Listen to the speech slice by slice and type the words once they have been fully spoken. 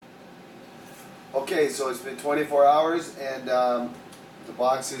Okay, so it's been 24 hours and the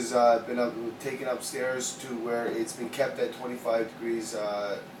box has been taken upstairs to where it's been kept at 25 degrees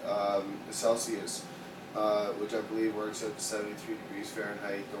Celsius, which I believe works out to 73 degrees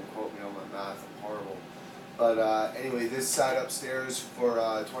Fahrenheit. Don't quote me on my math, I'm horrible. But anyway, this sat upstairs for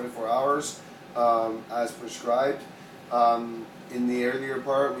 24 hours as prescribed. In the earlier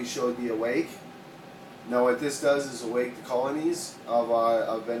part, we showed the awake. Now what this does is awake the colonies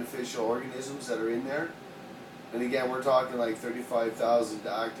of beneficial organisms that are in there. And again, we're talking like 35,000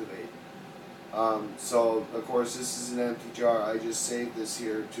 to activate. So of course this is an empty jar. I just saved this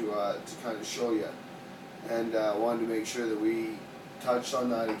here to kind of show you. And wanted to make sure that we touched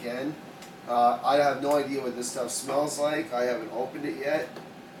on that again. I have no idea what this stuff smells like. I haven't opened it yet.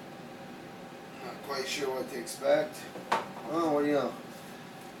 Not quite sure what to expect. Oh, what do you know?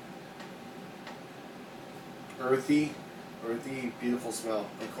 Earthy, beautiful smell.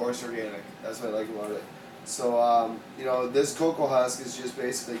 Of course, organic. That's what I like about it. So, you know, this cocoa husk is just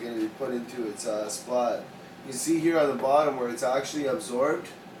basically going to be put into its splat. You see here on the bottom where it's actually absorbed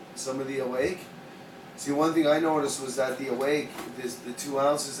some of the awake. See, one thing I noticed was that the awake, the 2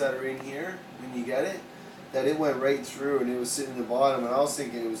 ounces that are in here, when you get it, that it went right through and it was sitting in the bottom, and I was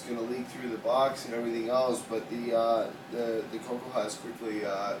thinking it was going to leak through the box and everything else, but the cocoa husk quickly,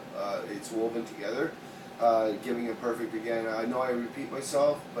 it's woven together. Giving it perfect again. I know I repeat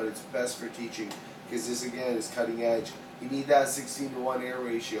myself, but it's best for teaching because this again is cutting edge. You need that 16:1 air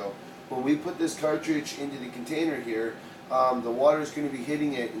ratio. When we put this cartridge into the container here, the water is going to be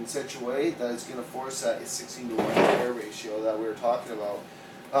hitting it in such a way that it's going to force that 16:1 air ratio that we were talking about.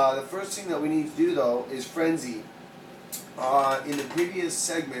 The first thing that we need to do though is frenzy. In the previous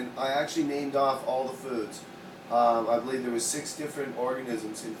segment, I actually named off all the foods. I believe there was 6 different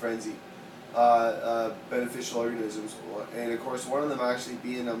organisms in frenzy. Beneficial organisms, and of course one of them actually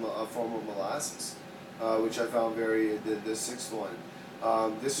being a form of molasses, which I found the 6th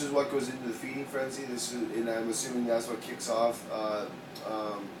one. This is what goes into the feeding frenzy. This is, and I'm assuming that's what kicks off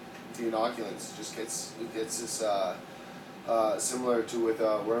the inoculants. It gets this similar to with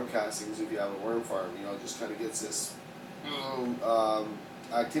worm castings. If you have a worm farm, you know, just kind of gets this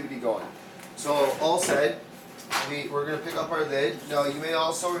activity going. So all said, we're going to pick up our lid. Now you may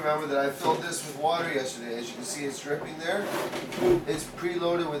also remember that I filled this with water yesterday. As you can see, it's dripping there. It's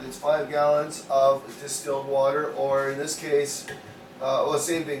preloaded with its 5 gallons of distilled water, or in this case, well,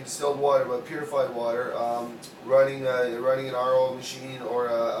 same thing, distilled water, but purified water, running an RO machine or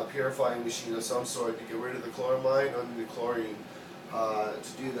a purifying machine of some sort to get rid of the chloramine and the chlorine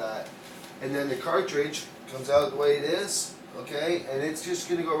to do that. And then the cartridge comes out the way it is, okay, and it's just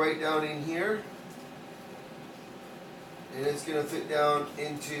going to go right down in here. And it's going to fit down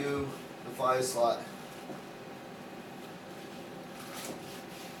into the 5 slot.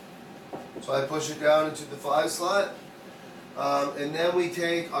 So I push it down into the 5 slot. And then we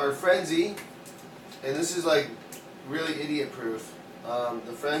take our frenzy, and this is like really idiot proof.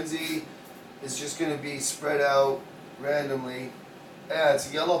 The frenzy is just going to be spread out randomly. Yeah,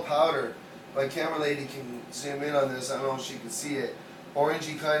 it's yellow powder. My camera lady can zoom in on this. I don't know if she can see it.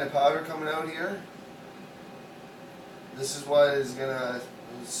 Orangey kind of powder coming out here. This is what is going to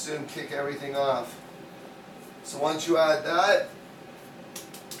soon kick everything off. So once you add that,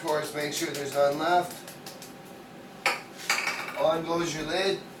 of course make sure there's none left. On goes your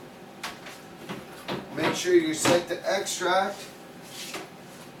lid. Make sure you're set to extract.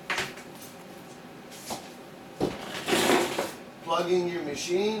 Plug in your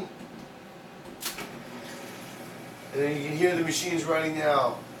machine. And then you can hear the machine's running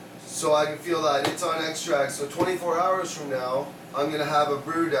now. So I can feel that it's on extract. So 24 hours from now, I'm going to have a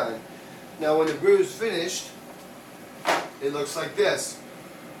brew done. Now when the brew is finished, it looks like this.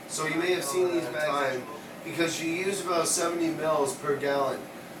 So you may have seen these bags because you use about 70 mils per gallon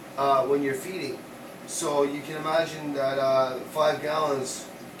when you're feeding. So you can imagine that 5 gallons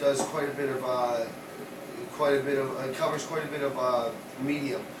does quite a bit of covers quite a bit of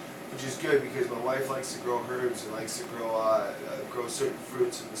medium, which is good because my wife likes to grow herbs and likes to grow certain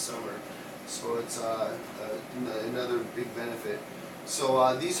fruits in the summer. So it's another big benefit.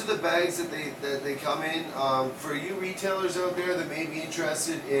 So these are the bags that they come in. For you retailers out there that may be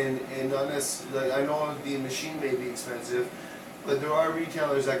interested in not necessarily, I know the machine may be expensive, but there are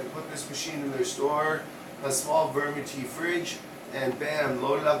retailers that can put this machine in their store, a small VermiT fridge, and bam,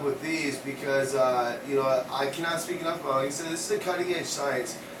 load it up with these because you know, I cannot speak enough about it. Like I said, this is a cutting edge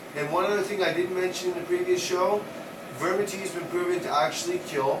science. And one other thing I didn't mention in the previous show, VermiT has been proven to actually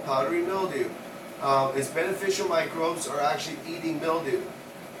kill powdery mildew. Its beneficial microbes are actually eating mildew.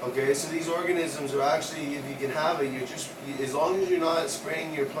 Okay, so these organisms are actually, if you can have it, as long as you're not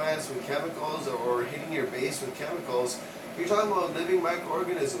spraying your plants with chemicals or hitting your base with chemicals, you're talking about living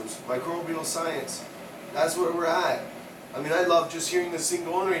microorganisms, microbial science. That's where we're at. I mean, I love just hearing this thing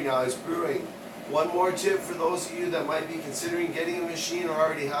going right now, is brewing. One more tip for those of you that might be considering getting a machine or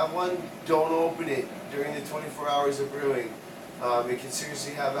already have one, don't open it during the 24 hours of brewing. It can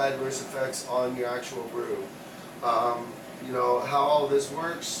seriously have adverse effects on your actual brew. You know how all this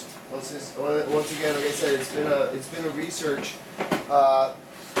works. Once again, like I said, it's been a research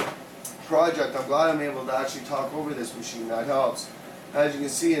project. I'm glad I'm able to actually talk over this machine. That helps. As you can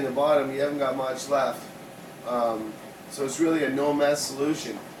see in the bottom, you haven't got much left. So it's really a no mess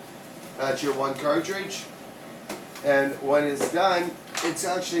solution. That's your one cartridge, and when it's done, it's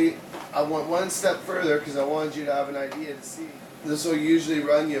actually, I went one step further because I wanted you to have an idea to see. This will usually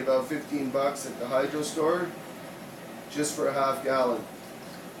run you about 15 bucks at the hydro store, just for a half gallon.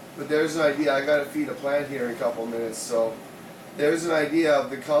 But there's an idea. I got to feed a plant here in a couple minutes, so there's an idea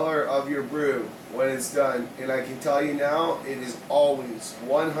of the color of your brew when it's done, and I can tell you now, it is always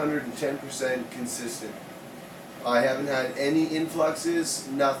 110% consistent. I haven't had any influxes,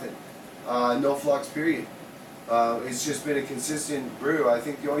 nothing. No flux, period. It's just been a consistent brew. I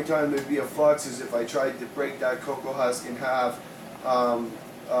think the only time there'd be a flux is if I tried to break that cocoa husk in half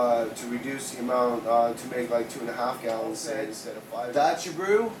to reduce the amount to make like 2.5 gallons instead of 5. That's your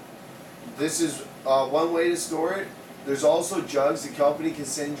brew. This is one way to store it. There's also jugs. The company can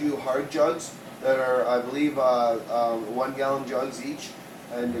send you hard jugs that are, I believe, 1 gallon jugs each.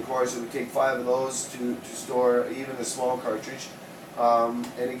 And of course, it would take 5 of those to store even a small cartridge.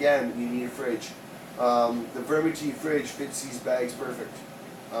 And again, you need a fridge. The Vermi T fridge fits these bags perfect.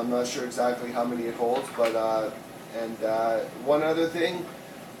 I'm not sure exactly how many it holds, but one other thing,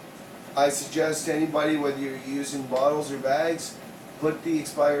 I suggest to anybody, whether you're using bottles or bags, put the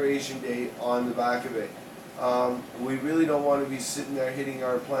expiration date on the back of it. We really don't want to be sitting there hitting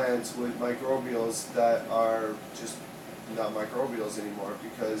our plants with microbials that are just not microbials anymore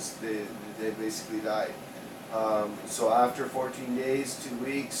because they basically died. So after 14 days, 2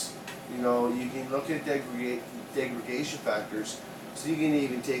 weeks, you know, you can look at degradation factors. So you can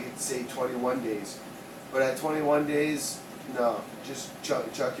even take it to say 21 days. But at 21 days, no, just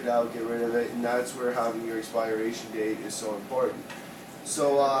chuck it out, get rid of it, and that's where having your expiration date is so important.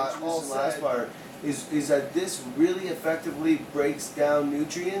 So also the last part is that this really effectively breaks down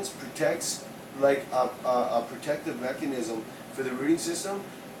nutrients, protects like a protective mechanism for the rooting system,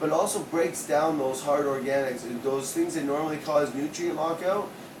 but also breaks down those hard organics, those things that normally cause nutrient lockout.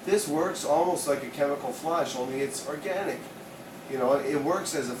 This works almost like a chemical flush, only it's organic. You know, it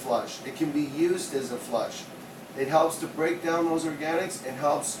works as a flush. It can be used as a flush. It helps to break down those organics and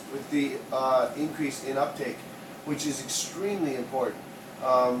helps with the increase in uptake, which is extremely important.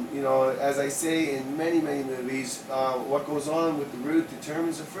 You know, as I say in many movies, what goes on with the root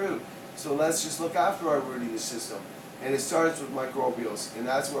determines the fruit. So let's just look after our rooting system. And it starts with microbials, and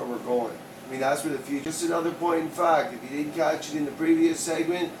that's where we're going. I mean, that's where the future. Just another point in fact, if you didn't catch it in the previous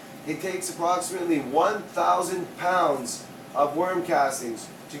segment, it takes approximately 1,000 pounds of worm castings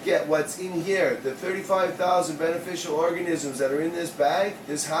to get what's in here. The 35,000 beneficial organisms that are in this bag,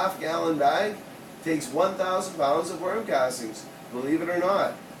 this half-gallon bag, takes 1,000 pounds of worm castings. Believe it or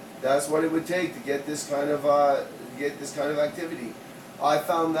not, that's what it would take to get this kind of activity. I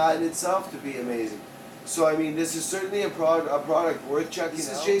found that in itself to be amazing. So I mean, this is certainly a product worth checking out.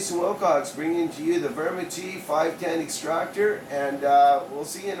 This is Jason Wilcox bringing to you the Vermi T 510 Extractor, and we'll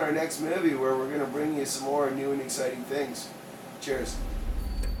see you in our next movie where we're going to bring you some more new and exciting things. Cheers.